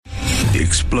The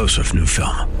explosive new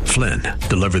film, Flynn,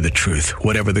 deliver the truth,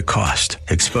 whatever the cost,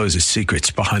 exposes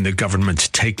secrets behind the government's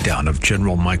takedown of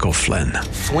General Michael Flynn.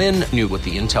 Flynn knew what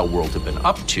the intel world had been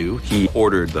up to. He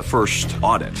ordered the first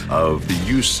audit of the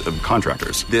use of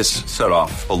contractors. This set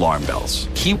off alarm bells.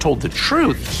 He told the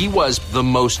truth. He was the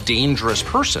most dangerous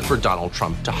person for Donald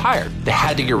Trump to hire. They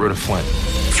had to get rid of Flynn.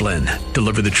 Flynn,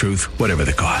 deliver the truth, whatever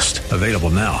the cost. Available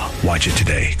now. Watch it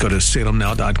today. Go to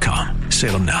salemnow.com.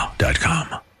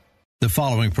 salemnow.com. The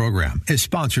following program is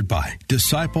sponsored by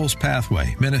Disciples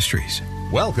Pathway Ministries.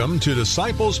 Welcome to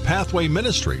Disciples Pathway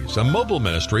Ministries, a mobile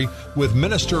ministry with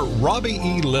Minister Robbie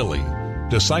E. Lilly.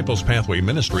 Disciples Pathway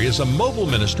Ministry is a mobile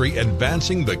ministry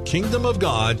advancing the kingdom of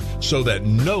God so that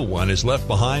no one is left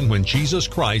behind when Jesus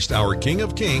Christ, our King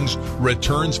of Kings,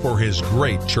 returns for his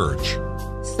great church.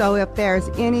 So if there's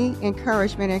any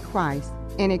encouragement in Christ,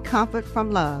 any comfort from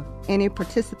love, any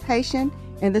participation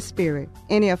in the Spirit,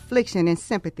 any affliction and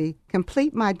sympathy,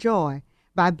 complete my joy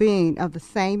by being of the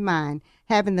same mind,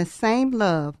 having the same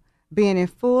love, being in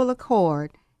full accord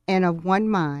and of one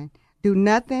mind. Do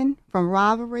nothing from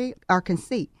rivalry or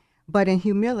conceit, but in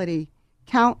humility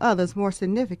count others more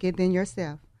significant than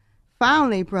yourself.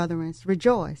 Finally, brethren,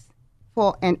 rejoice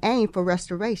for and aim for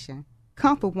restoration.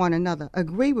 Comfort one another,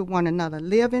 agree with one another,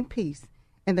 live in peace,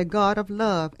 and the God of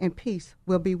love and peace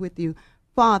will be with you.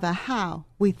 Father, how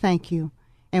we thank you.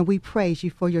 And we praise you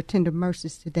for your tender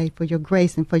mercies today, for your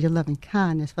grace and for your loving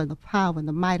kindness, for the power and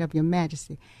the might of your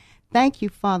majesty. Thank you,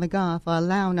 Father God, for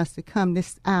allowing us to come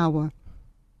this hour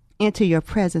into your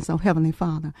presence, oh Heavenly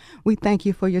Father. We thank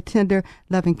you for your tender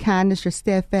loving kindness, your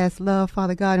steadfast love,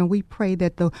 Father God, and we pray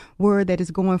that the word that is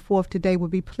going forth today will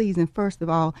be pleasing, first of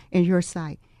all, in your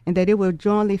sight, and that it will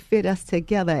jointly fit us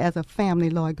together as a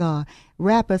family, Lord God.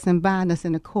 Wrap us and bind us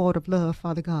in the cord of love,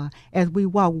 Father God, as we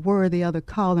walk worthy of the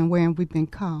calling wherein we've been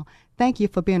called. Thank you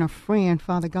for being a friend,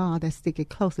 Father God, that's sticking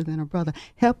closer than a brother.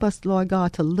 Help us, Lord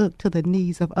God, to look to the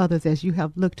needs of others as you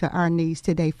have looked to our needs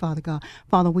today, Father God.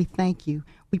 Father, we thank you.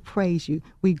 We praise you.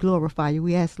 We glorify you.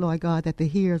 We ask, Lord God, that the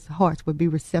hearers' hearts would be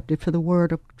receptive to the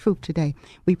word of truth today.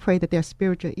 We pray that their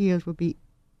spiritual ears will be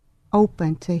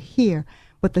open to hear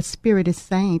what the Spirit is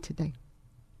saying today.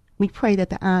 We pray that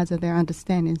the eyes of their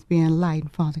understandings be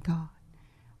enlightened, Father God.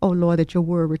 Oh, Lord, that your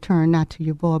word return not to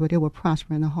your void, but it will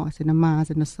prosper in the hearts and the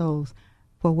minds and the souls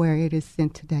for where it is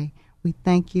sent today. We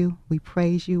thank you, we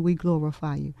praise you, we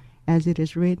glorify you. As it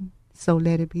is written, so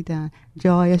let it be done.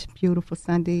 Joyous, beautiful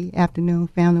Sunday afternoon,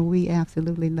 family. We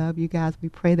absolutely love you guys. We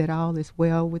pray that all is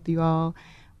well with you all.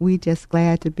 We just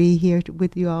glad to be here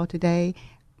with you all today.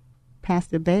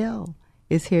 Pastor Bell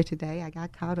is here today. I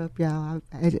got caught up, y'all.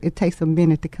 It takes a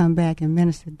minute to come back and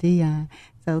Minister Dion.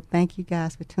 So thank you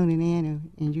guys for tuning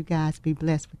in, and you guys be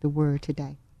blessed with the word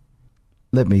today.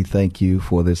 Let me thank you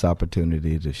for this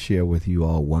opportunity to share with you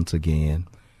all once again.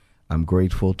 I'm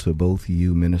grateful to both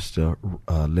you, Minister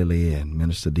Lilly and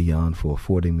Minister Dion, for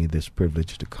affording me this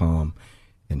privilege to come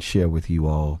and share with you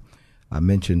all. I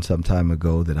mentioned some time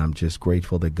ago that I'm just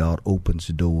grateful that God opens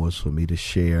doors for me to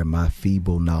share my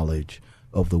feeble knowledge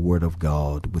of the Word of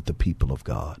God with the people of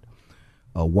God.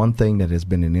 One thing that has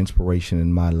been an inspiration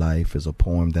in my life is a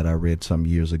poem that I read some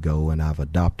years ago, and I've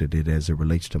adopted it as it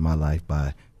relates to my life,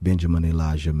 by Benjamin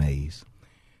Elijah Mays.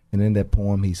 And in that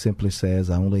poem, he simply says,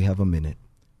 I only have a minute,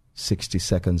 60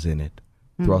 seconds in it.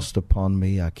 Thrust upon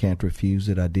me, I can't refuse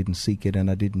it. I didn't seek it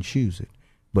and I didn't choose it,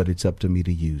 but it's up to me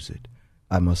to use it.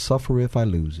 I must suffer if I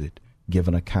lose it, give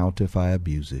an account if I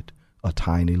abuse it. A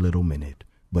tiny little minute,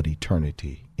 but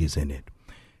eternity is in it.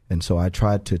 And so I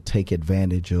tried to take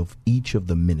advantage of each of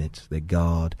the minutes that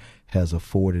God has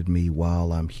afforded me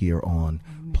while I'm here on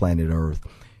planet Earth.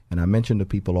 And I mention to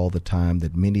people all the time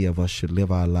that many of us should live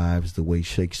our lives the way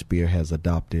Shakespeare has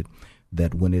adopted,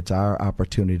 that when it's our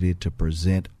opportunity to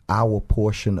present our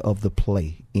portion of the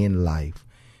play in life,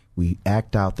 we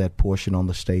act out that portion on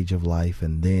the stage of life,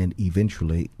 and then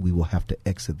eventually we will have to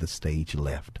exit the stage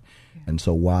left. And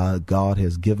so while God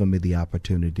has given me the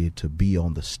opportunity to be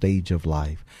on the stage of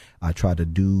life, I try to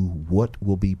do what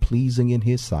will be pleasing in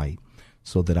his sight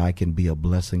so that I can be a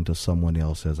blessing to someone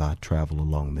else as I travel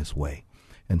along this way.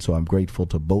 And so I'm grateful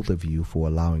to both of you for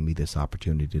allowing me this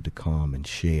opportunity to come and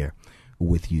share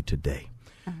with you today.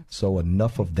 So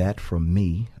enough of that from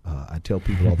me. I tell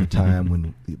people all the time,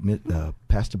 when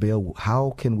Pastor Bell,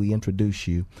 how can we introduce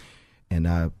you?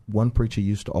 And one preacher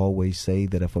used to always say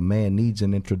that if a man needs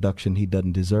an introduction, he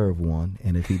doesn't deserve one.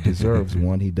 And if he deserves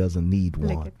one, he doesn't need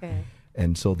one.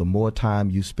 And so the more time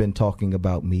you spend talking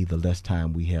about me, the less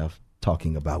time we have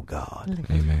talking about God.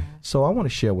 Amen. So I want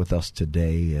to share with us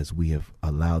today, as we have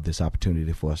allowed this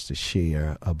opportunity for us to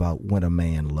share, about when a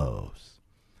man loves.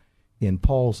 In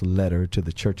Paul's letter to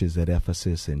the churches at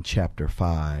Ephesus in chapter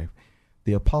 5,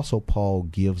 the Apostle Paul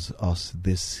gives us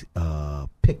this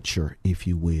picture, if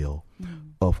you will,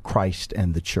 of Christ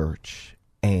and the church,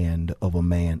 and of a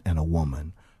man and a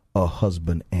woman, a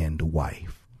husband and a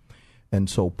wife. And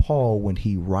so Paul, when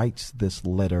he writes this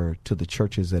letter to the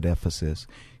churches at Ephesus,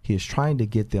 he is trying to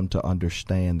get them to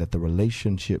understand that the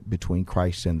relationship between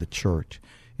Christ and the church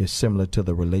is similar to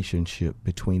the relationship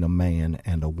between a man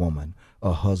and a woman,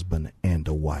 a husband and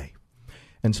a wife.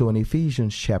 And so in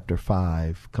Ephesians chapter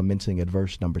 5, commencing at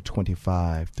verse number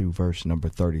 25 through verse number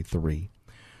 33,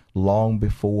 long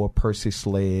before Percy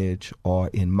Sledge or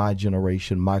in my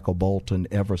generation Michael Bolton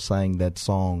ever sang that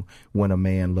song, When a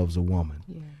Man Loves a Woman,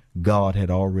 God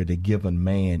had already given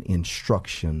man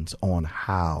instructions on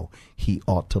how he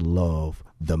ought to love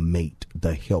the mate,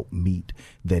 the helpmeet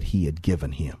that he had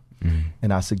given him.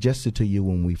 And I suggested to you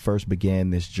when we first began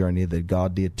this journey that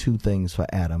God did two things for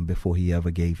Adam before he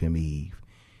ever gave him Eve.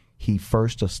 He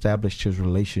first established his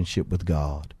relationship with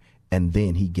God, and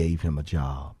then he gave him a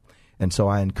job. And so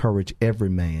I encourage every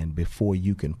man, before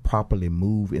you can properly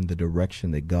move in the direction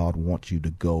that God wants you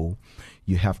to go,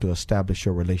 you have to establish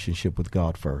your relationship with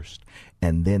God first.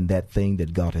 And then that thing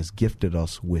that God has gifted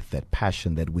us with, that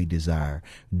passion that we desire,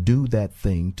 do that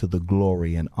thing to the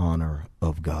glory and honor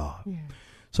of God. Yeah.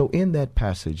 So in that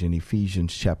passage in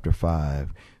Ephesians chapter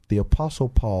 5, the Apostle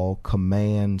Paul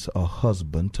commands a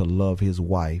husband to love his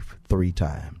wife 3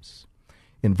 times.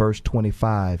 In verse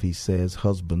 25, he says,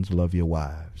 husbands, love your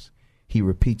wives. He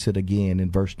repeats it again in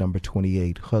verse number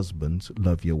 28, husbands,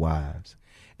 love your wives.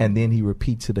 And then he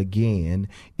repeats it again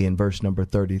in verse number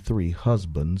 33,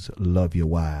 husbands, love your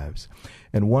wives.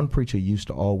 And one preacher used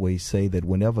to always say that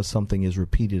whenever something is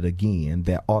repeated again,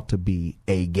 there ought to be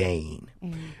a gain.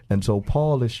 And so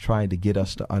Paul is trying to get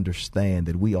us to understand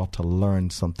that we ought to learn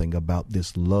something about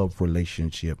this love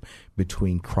relationship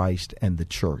between Christ and the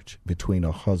church, between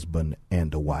a husband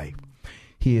and a wife.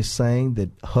 He is saying that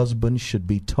husbands should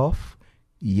be tough,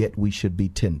 yet we should be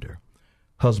tender.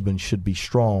 Husbands should be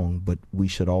strong, but we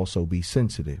should also be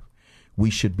sensitive.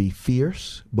 We should be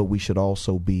fierce, but we should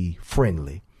also be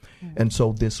friendly. And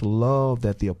so this love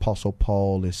that the Apostle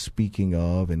Paul is speaking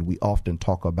of, and we often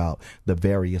talk about the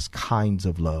various kinds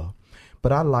of love,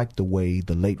 but I like the way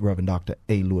the late Reverend Dr.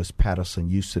 A. Lewis Patterson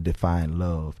used to define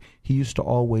love. He used to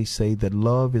always say that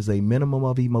love is a minimum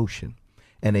of emotion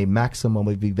and a maximum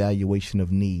of evaluation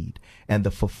of need, and the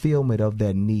fulfillment of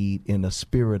that need in a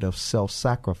spirit of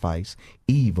self-sacrifice,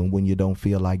 even when you don't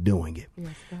feel like doing it.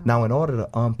 Yes, now, in order to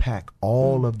unpack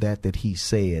all of that he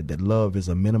said, that love is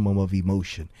a minimum of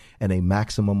emotion and a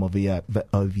maximum of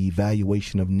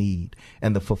evaluation of need,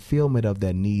 and the fulfillment of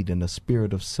that need in a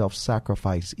spirit of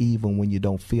self-sacrifice, even when you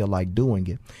don't feel like doing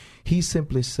it, he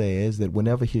simply says that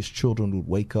whenever his children would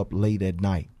wake up late at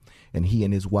night, and he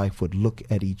and his wife would look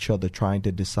at each other trying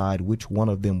to decide which one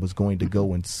of them was going to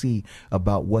go and see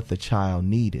about what the child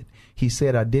needed. He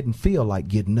said, I didn't feel like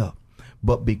getting up,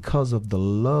 but because of the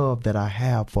love that I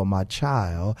have for my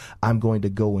child, I'm going to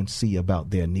go and see about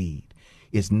their need.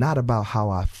 It's not about how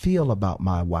I feel about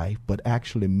my wife, but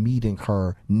actually meeting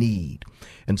her need.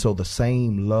 And so the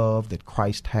same love that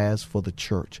Christ has for the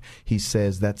church, he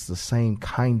says that's the same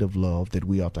kind of love that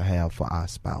we ought to have for our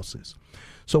spouses.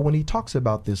 So when he talks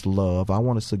about this love, I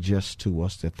want to suggest to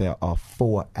us that there are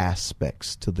 4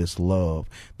 aspects to this love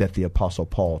that the Apostle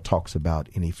Paul talks about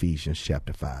in Ephesians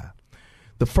chapter 5.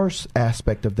 The first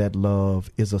aspect of that love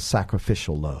is a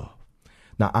sacrificial love.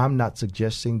 Now, I'm not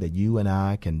suggesting that you and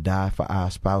I can die for our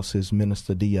spouses,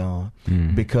 Minister Dion,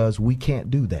 because we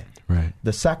can't do that. Right.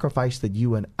 The sacrifice that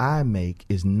you and I make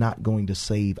is not going to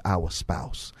save our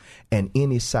spouse. And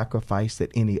any sacrifice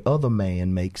that any other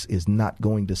man makes is not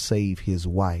going to save his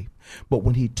wife. But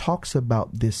when he talks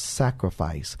about this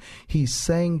sacrifice, he's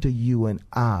saying to you and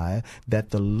I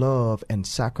that the love and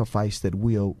sacrifice that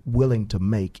we are willing to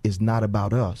make is not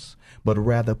about us, but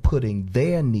rather putting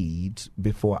their needs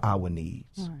before our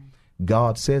needs. Right.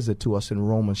 God says it to us in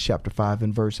Romans chapter 5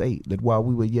 and verse 8, that while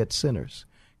we were yet sinners,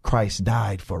 Christ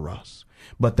died for us.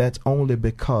 But that's only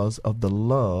because of the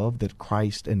love that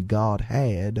Christ and God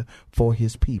had for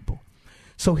his people.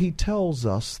 So he tells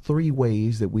us 3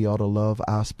 ways that we ought to love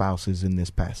our spouses in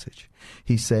this passage.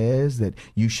 He says that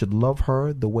you should love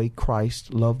her the way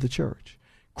Christ loved the church.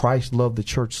 Christ loved the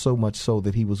church so much so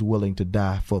that he was willing to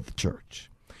die for the church.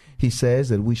 He says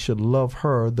that we should love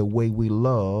her the way we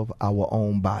love our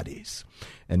own bodies.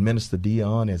 And Minister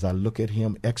Dion, as I look at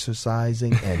him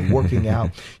exercising and working out,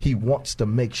 he wants to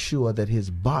make sure that his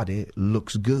body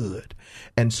looks good.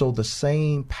 And so the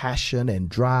same passion and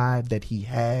drive that he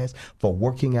has for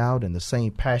working out, and the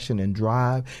same passion and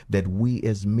drive that we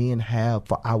as men have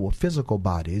for our physical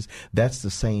bodies, that's the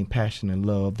same passion and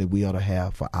love that we ought to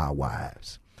have for our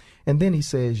wives. And then he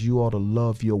says you ought to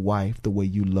love your wife the way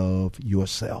you love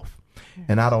yourself.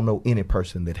 And I don't know any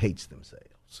person that hates themselves.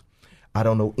 I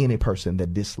don't know any person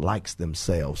that dislikes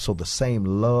themselves. So the same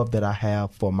love that I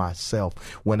have for myself,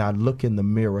 when I look in the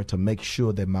mirror to make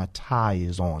sure that my tie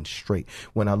is on straight,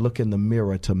 when I look in the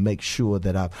mirror to make sure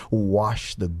that I've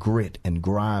washed the grit and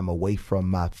grime away from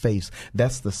my face,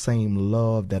 that's the same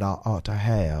love that I ought to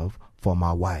have for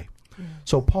my wife.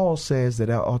 So Paul says that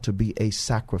there ought to be a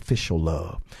sacrificial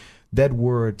love. That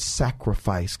word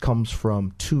sacrifice comes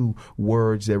from two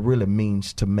words that really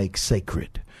means to make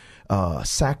sacred.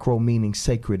 Sacro meaning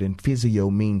sacred, and physio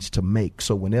means to make.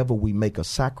 So whenever we make a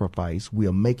sacrifice, we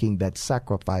are making that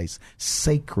sacrifice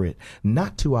sacred,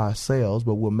 not to ourselves,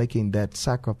 but we're making that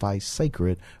sacrifice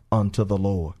sacred unto the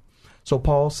Lord. So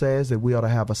Paul says that we ought to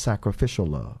have a sacrificial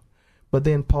love. But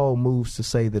then Paul moves to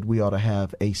say that we ought to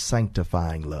have a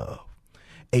sanctifying love,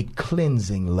 a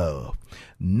cleansing love,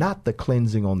 not the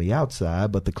cleansing on the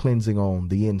outside, but the cleansing on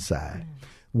the inside.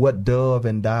 What dove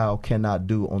and dial cannot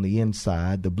do on the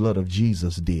inside, the blood of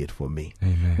Jesus did for me.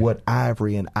 Amen. What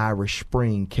Ivory and Irish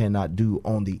Spring cannot do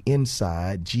on the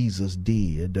inside, Jesus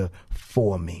did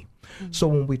for me. Mm-hmm. So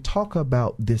when we talk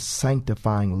about this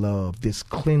sanctifying love, this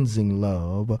cleansing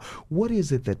love, what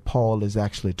is it that Paul is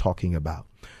actually talking about?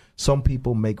 Some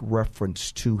people make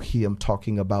reference to him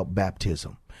talking about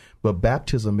baptism, but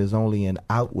baptism is only an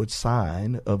outward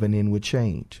sign of an inward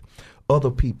change. Other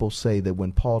people say that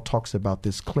when Paul talks about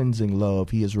this cleansing love,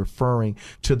 he is referring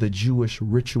to the Jewish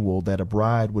ritual that a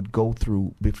bride would go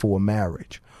through before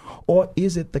marriage. Or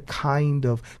is it the kind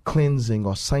of cleansing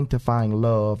or sanctifying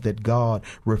love that God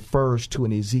refers to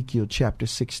in Ezekiel chapter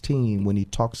 16 when he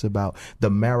talks about the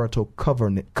marital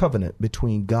covenant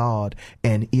between God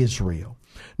and Israel?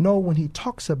 No, when he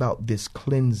talks about this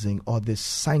cleansing or this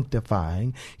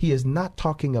sanctifying, he is not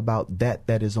talking about that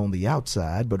is on the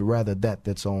outside, but rather that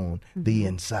that's on the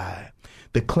inside.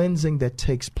 The cleansing that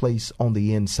takes place on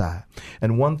the inside.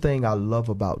 And one thing I love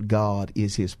about God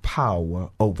is his power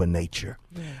over nature.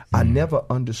 Yes. I never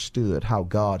understood how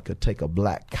God could take a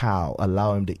black cow,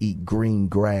 allow him to eat green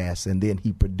grass, and then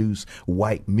he produce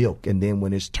white milk. And then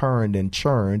when it's turned and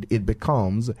churned, it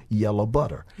becomes yellow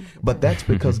butter. But that's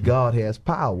because God has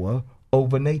power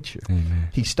over nature. Amen.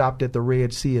 He stopped at the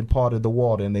Red Sea and parted the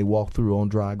water, and they walked through on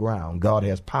dry ground. God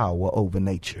has power over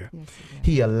nature. Yes,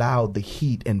 he allowed the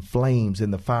heat and flames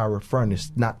in the fiery furnace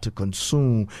not to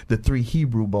consume the 3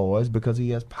 Hebrew boys because he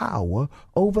has power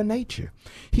over nature.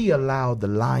 He allowed the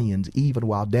lions, even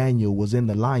while Daniel was in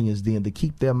the lion's den, to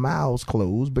keep their mouths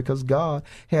closed because God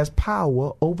has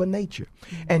power over nature.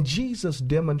 Mm-hmm. And Jesus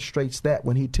demonstrates that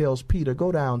when he tells Peter,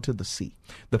 go down to the sea.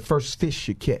 The first fish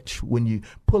you catch, when you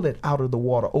pull it out of the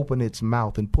water, open its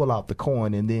mouth and pull out the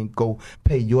coin, and then go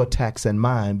pay your tax and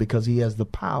mine, because he has the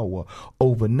power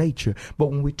over nature. But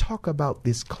when we talk about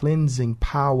this cleansing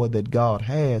power that God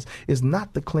has, it's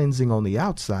not the cleansing on the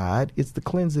outside, it's the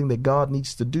cleansing that God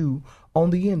needs to do on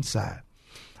the inside.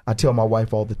 I tell my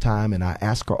wife all the time, and I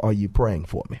ask her, are you praying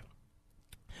for me?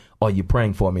 Are you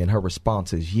praying for me? And her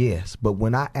response is yes. But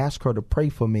when I ask her to pray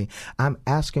for me, I'm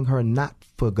asking her not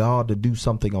for God to do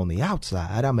something on the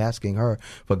outside. I'm asking her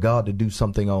for God to do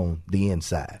something on the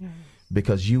inside. Yes.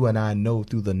 Because you and I know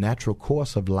through the natural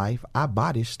course of life, our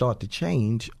bodies start to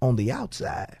change on the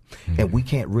outside. Mm-hmm. And we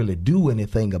can't really do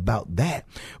anything about that.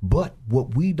 But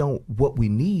what we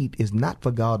need is not for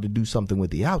God to do something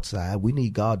with the outside. We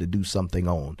need God to do something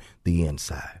on the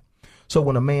inside. So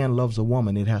when a man loves a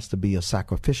woman, it has to be a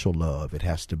sacrificial love. It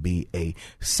has to be a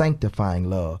sanctifying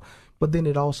love. But then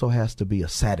it also has to be a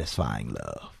satisfying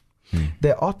love.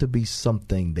 There ought to be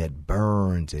something that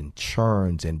burns and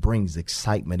churns and brings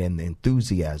excitement and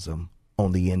enthusiasm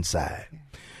on the inside.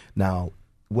 Now,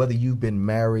 whether you've been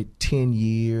married 10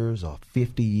 years or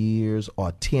 50 years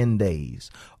or 10 days,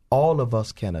 all of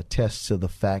us can attest to the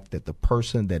fact that the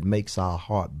person that makes our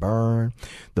heart burn,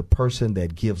 the person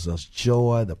that gives us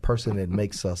joy, the person that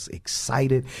makes us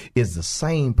excited is the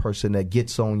same person that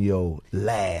gets on your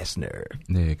last nerve.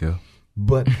 There you go.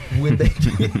 But when they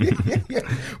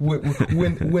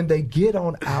when they get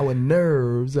on our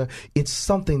nerves, it's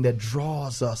something that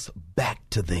draws us back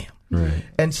to them. Right.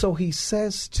 And so he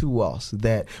says to us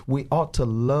that we ought to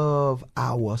love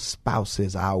our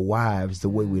spouses, our wives, the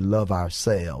way we love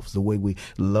ourselves, the way we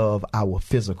love our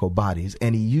physical bodies.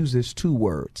 And he uses two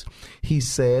words. He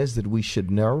says that we should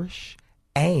nourish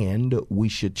and we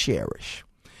should cherish.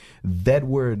 That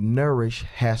word nourish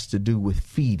has to do with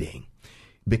feeding,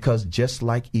 because just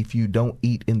like if you don't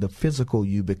eat in the physical,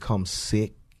 you become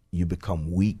sick, you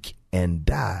become weak and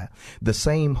die. The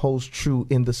same holds true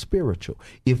in the spiritual.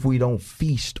 If we don't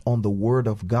feast on the word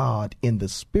of God in the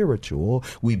spiritual,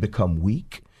 we become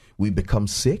weak, we become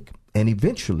sick, and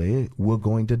eventually we're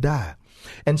going to die.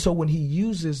 And so when he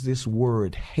uses this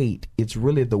word hate, it's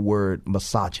really the word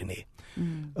misogyny.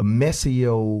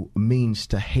 Mesio means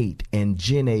to hate, and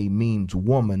gene means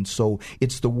woman. So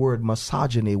it's the word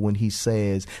misogyny when he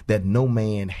says that no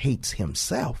man hates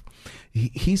himself.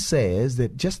 He says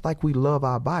that just like we love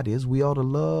our bodies, we ought to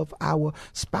love our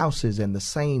spouses, and the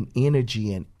same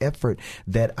energy and effort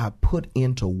that I put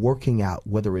into working out,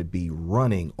 whether it be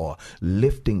running or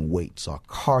lifting weights or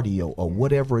cardio or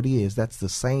whatever it is, that's the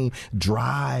same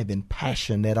drive and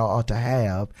passion that I ought to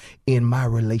have in my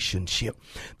relationship.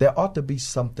 There ought to be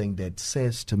something that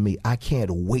says to me, I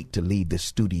can't wait to leave this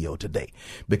studio today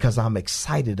because I'm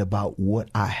excited about what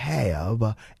I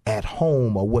have at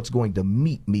home or what's going to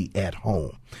meet me at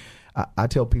home. I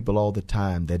tell people all the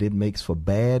time that it makes for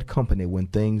bad company when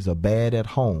things are bad at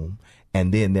home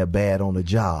and then they're bad on the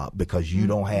job because you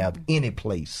don't have any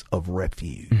place of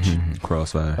refuge.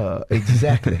 Crossfire.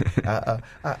 Exactly.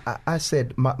 I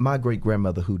said my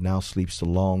great-grandmother, who now sleeps the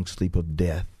long sleep of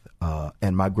death,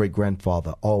 and my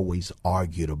great-grandfather always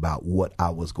argued about what I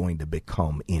was going to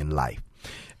become in life.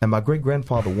 And my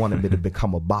great-grandfather wanted me to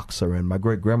become a boxer, and my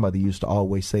great-grandmother used to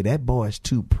always say, that boy is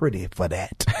too pretty for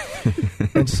that.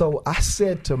 And so I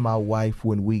said to my wife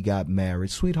when we got married,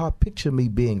 sweetheart, picture me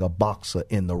being a boxer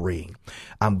in the ring.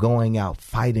 I'm going out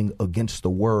fighting against the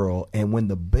world, and when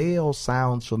the bell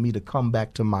sounds for me to come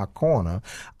back to my corner,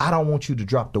 I don't want you to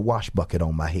drop the wash bucket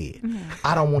on my head.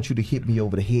 I don't want you to hit me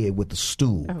over the head with the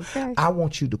stool. Okay. I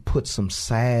want you to put some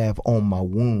salve on my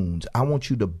wounds. I want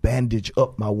you to bandage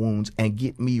up my wounds and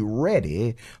get me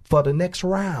ready for the next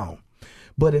round.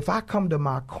 But if I come to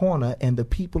my corner and the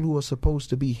people who are supposed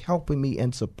to be helping me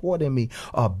and supporting me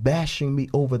are bashing me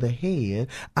over the head,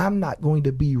 I'm not going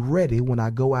to be ready when I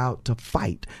go out to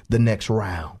fight the next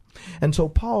round. And so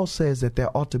Paul says that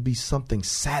there ought to be something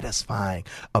satisfying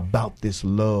about this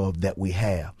love that we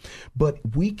have. But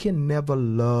we can never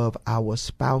love our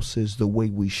spouses the way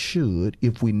we should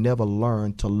if we never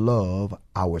learn to love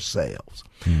ourselves.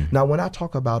 Now, when I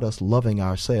talk about us loving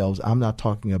ourselves, I'm not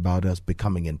talking about us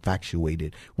becoming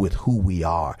infatuated with who we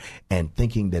are and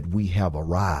thinking that we have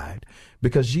arrived.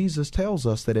 Because Jesus tells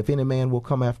us that if any man will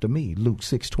come after me, Luke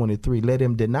 6:23, let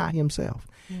him deny himself,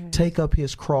 take up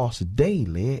his cross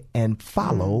daily and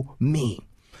follow me.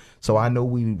 So I know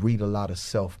we read a lot of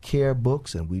self-care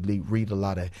books and we read a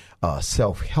lot of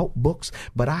self-help books,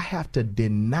 but I have to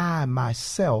deny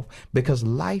myself because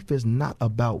life is not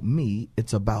about me.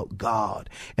 It's about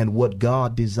God and what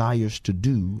God desires to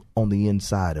do on the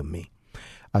inside of me.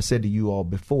 I said to you all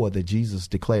before that Jesus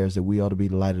declares that we ought to be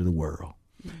the light of the world.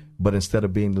 But instead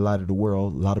of being the light of the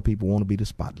world, a lot of people want to be the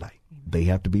spotlight. They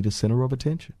have to be the center of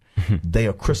attention. They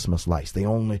are Christmas lights. They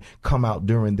only come out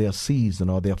during their season,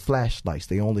 or their flashlights.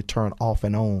 They only turn off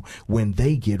and on when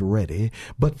they get ready.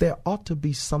 But there ought to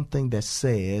be something that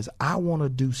says, I want to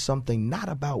do something not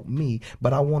about me,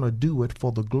 but I want to do it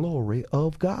for the glory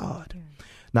of God.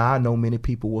 Now, I know many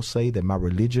people will say that my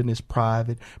religion is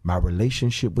private, my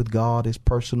relationship with God is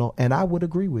personal, and I would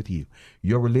agree with you.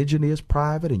 Your religion is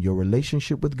private and your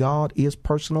relationship with God is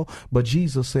personal, but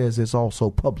Jesus says it's also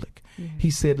public.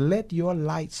 He said, let your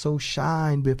light so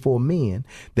shine before men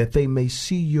that they may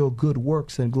see your good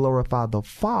works and glorify the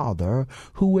Father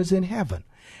who is in heaven.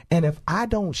 And if I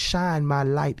don't shine my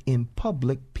light in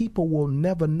public, people will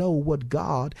never know what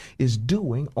God is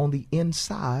doing on the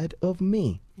inside of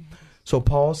me. So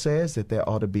Paul says that there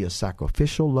ought to be a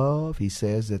sacrificial love. He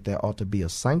says that there ought to be a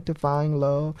sanctifying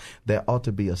love. There ought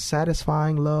to be a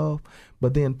satisfying love.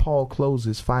 But then Paul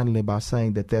closes finally by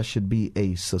saying that there should be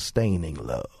a sustaining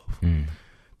love.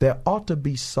 There ought to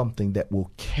be something that will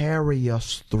carry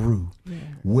us through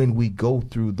when we go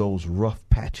through those rough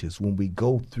patches, when we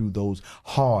go through those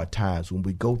hard times, when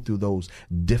we go through those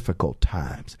difficult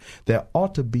times. There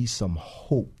ought to be some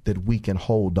hope that we can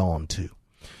hold on to.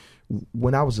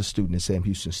 When I was a student at Sam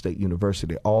Houston State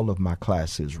University, all of my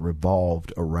classes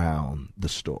revolved around the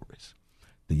stories.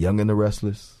 The Young and the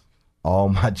Restless, All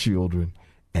My Children,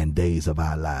 and Days of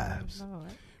Our Lives.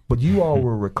 But you all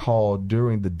will recall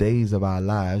during the days of our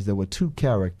lives, there were two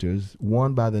characters,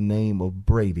 one by the name of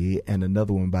Brady and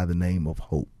another one by the name of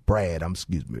Hope. Brad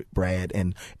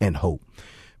and Hope.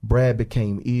 Brad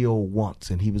became ill once,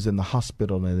 and he was in the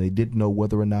hospital, and they didn't know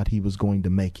whether or not he was going to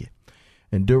make it.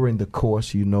 And during the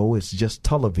course, it's just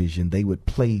television. They would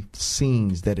play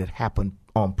scenes that had happened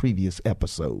on previous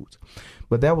episodes.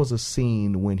 But that was a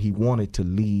scene when he wanted to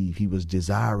leave. He was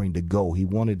desiring to go. He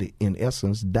wanted to, in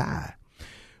essence, die.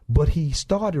 But he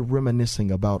started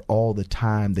reminiscing about all the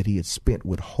time that he had spent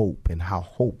with Hope and how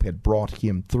Hope had brought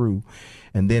him through.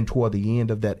 And then toward the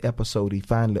end of that episode, he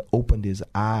finally opened his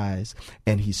eyes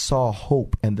and he saw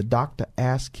Hope. And the doctor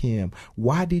asked him,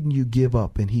 "Why didn't you give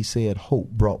up?" And he said, "Hope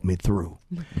brought me through."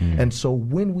 And so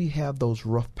when we have those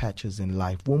rough patches in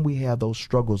life, when we have those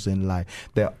struggles in life,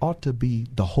 there ought to be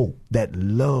the hope, that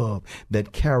love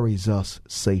that carries us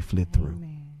safely through.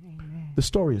 Amen. The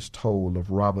story is told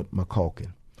of Robert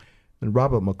McCulkin. And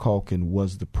Robert McCulkin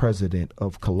was the president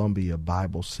of Columbia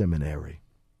Bible Seminary.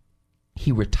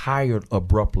 He retired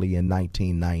abruptly in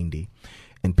 1990,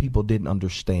 and people didn't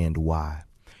understand why.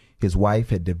 His wife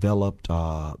had developed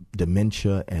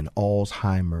dementia and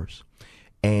Alzheimer's,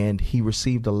 and he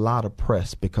received a lot of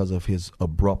press because of his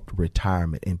abrupt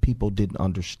retirement, and people didn't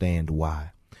understand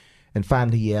why. And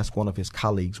finally, he asked one of his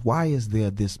colleagues, "Why is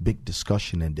there this big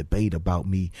discussion and debate about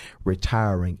me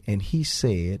retiring?" And he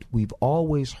said, "We've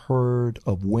always heard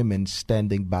of women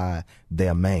standing by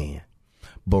their man,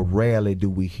 but rarely do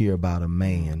we hear about a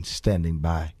man standing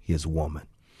by his woman."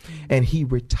 And he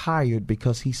retired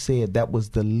because he said that was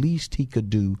the least he could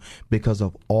do because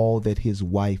of all that his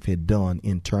wife had done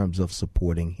in terms of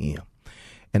supporting him.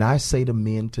 And I say to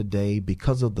men today,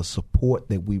 because of the support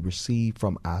that we receive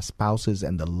from our spouses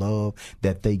and the love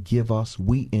that they give us,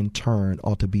 we in turn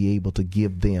ought to be able to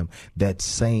give them that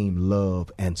same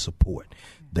love and support.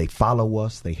 They follow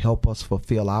us, they help us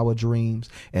fulfill our dreams,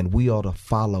 and we ought to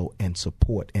follow and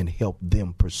support and help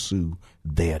them pursue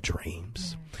their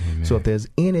dreams. Amen. So if there's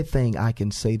anything I can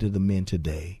say to the men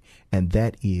today, and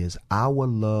that is our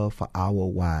love for our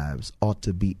wives ought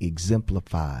to be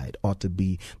exemplified, ought to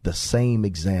be the same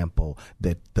example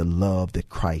that the love that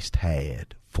Christ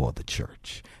had for the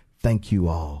church. Thank you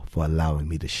all for allowing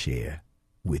me to share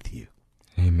with you.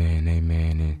 Amen,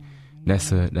 amen. And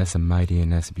that's a mighty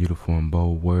and that's a beautiful and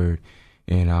bold word.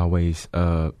 And I always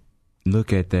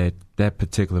look at that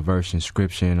particular verse in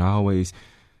Scripture, and I always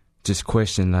just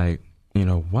question,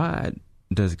 why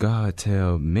does God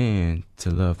tell men to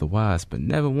love the wives, but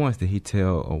never once did he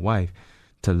tell a wife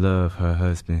to love her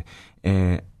husband?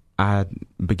 And I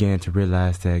began to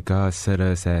realize that God set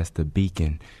us as the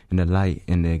beacon and the light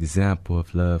and the example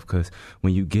of love, because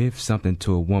when you give something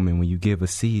to a woman, when you give a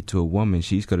seed to a woman,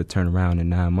 she's going to turn around in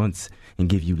 9 months and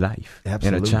give you life.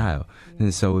 Absolutely. And a child.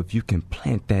 And so if you can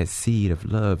plant that seed of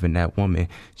love in that woman,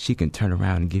 she can turn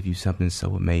around and give you something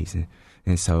so amazing.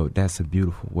 And so that's a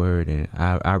beautiful word, and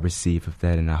I receive of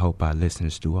that, and I hope our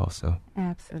listeners do also.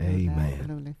 Absolutely. Amen.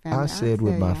 Absolutely. I shared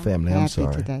with my family, I'm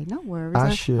sorry. Today. No worries.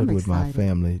 I shared with my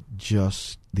family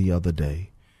just the other day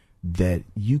that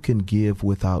you can give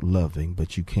without loving,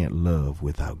 but you can't love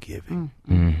without giving.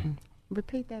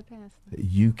 Repeat that, Pastor.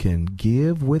 You can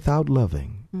give without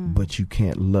loving, but you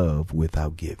can't love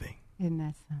without giving. Isn't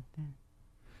that something?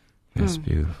 That's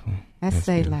beautiful. That's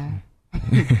Selah.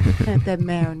 That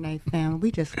marinate family.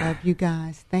 We just love you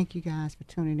guys. Thank you guys for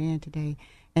tuning in today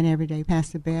and every day.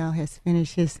 Pastor Bell has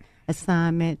finished his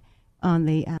assignment on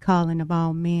the calling of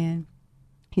all men.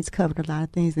 He's covered a lot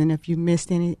of things, and if you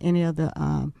missed any of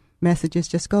the messages,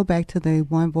 just go back to the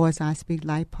One Voice I Speak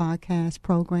Life podcast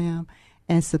program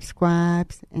and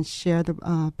subscribe and share the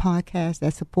podcast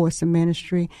that supports the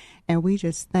ministry. And we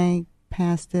just thank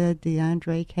Pastor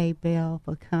DeAndre K. Bell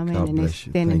for coming and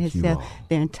extending himself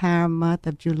the entire month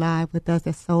of July with us.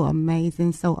 That's so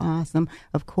amazing, so awesome.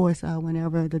 Of course,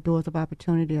 whenever the doors of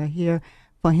opportunity are here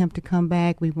for him to come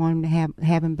back, we want him to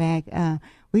have him back.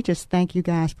 We just thank you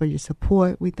guys for your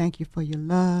support. We thank you for your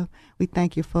love. We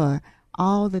thank you for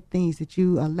all the things that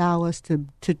you allow us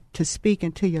to speak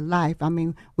into your life. I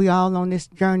mean, we all on this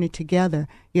journey together,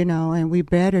 and we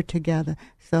better together.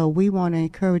 So we want to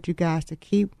encourage you guys to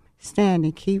keep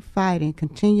standing, keep fighting,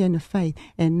 continue in the faith,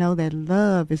 and know that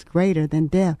love is greater than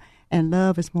death, and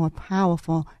love is more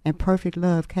powerful, and perfect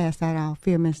love casts out all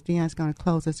fear. Ms. Dion's going to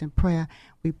close us in prayer.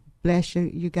 We bless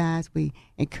you guys. We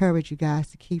encourage you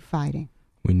guys to keep fighting.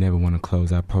 We never want to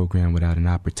close our program without an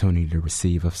opportunity to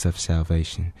receive of such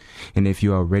salvation. And if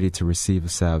you are ready to receive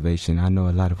of salvation, I know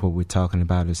a lot of what we're talking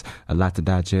about is a lot to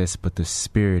digest, but the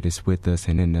Spirit is with us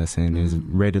and in us and is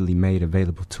readily made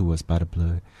available to us by the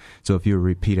blood. So if you'll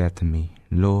repeat after me,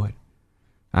 Lord,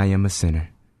 I am a sinner.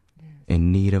 in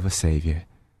need of a Savior.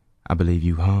 I believe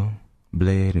you hung,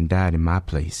 bled, and died in my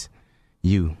place.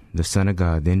 You, the Son of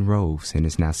God, then rose and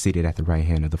is now seated at the right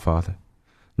hand of the Father.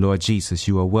 Lord Jesus,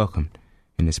 you are welcomed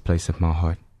in this place of my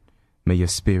heart. May your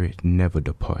spirit never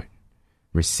depart.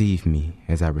 Receive me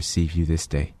as I receive you this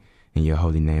day. In your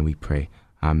holy name we pray.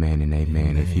 Amen and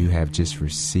amen. Amen. If you have just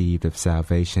received of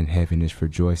salvation, heaven is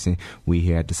rejoicing. We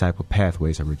here at Disciple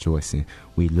Pathways are rejoicing.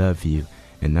 We love you.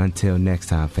 And until next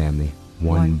time, family,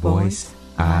 one voice,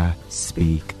 I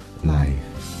speak life.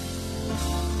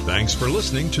 Thanks for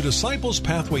listening to Disciples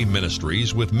Pathway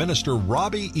Ministries with Minister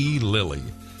Robbie E. Lilly.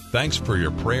 Thanks for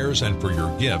your prayers and for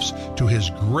your gifts to his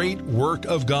great work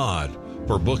of God.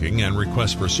 For booking and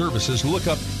requests for services, look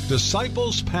up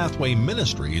Disciples Pathway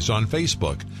Ministries on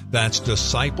Facebook. That's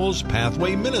Disciples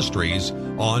Pathway Ministries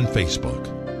on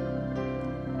Facebook.